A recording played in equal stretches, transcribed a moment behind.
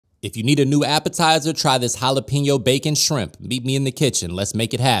If you need a new appetizer, try this jalapeno bacon shrimp. Meet me in the kitchen. Let's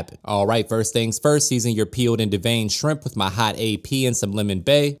make it happen. All right, first things first, season your peeled and deveined shrimp with my hot AP and some lemon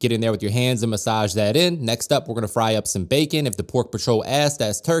bay. Get in there with your hands and massage that in. Next up, we're gonna fry up some bacon. If the pork patrol asks,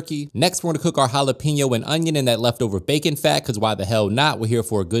 that's turkey. Next, we're gonna cook our jalapeno and onion in that leftover bacon fat, because why the hell not? We're here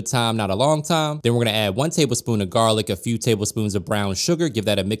for a good time, not a long time. Then we're gonna add 1 tablespoon of garlic, a few tablespoons of brown sugar, give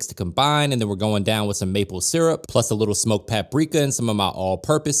that a mix to combine, and then we're going down with some maple syrup, plus a little smoked paprika and some of my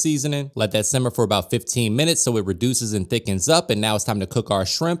all-purpose seasoning. Let that simmer for about 15 minutes so it reduces and thickens up, and now it's time to cook our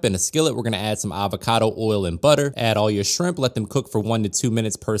shrimp. In a skillet, we're gonna add some avocado oil and butter. Add all your shrimp, let them cook for 1 to 2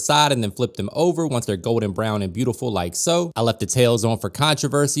 minutes per side, and then flip them over once they're golden brown and beautiful like so. I left the tails on for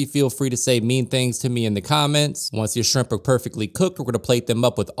controversy. Feel free to say mean things to me in the comments. Once your shrimp are perfectly cooked, we're gonna plate them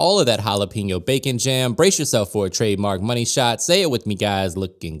up with all of that jalapeno bacon jam. Brace yourself for a trademark money shot. Say it with me, guys.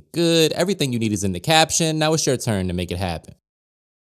 Looking good. Everything you need is in the caption. Now it's your turn to make it happen.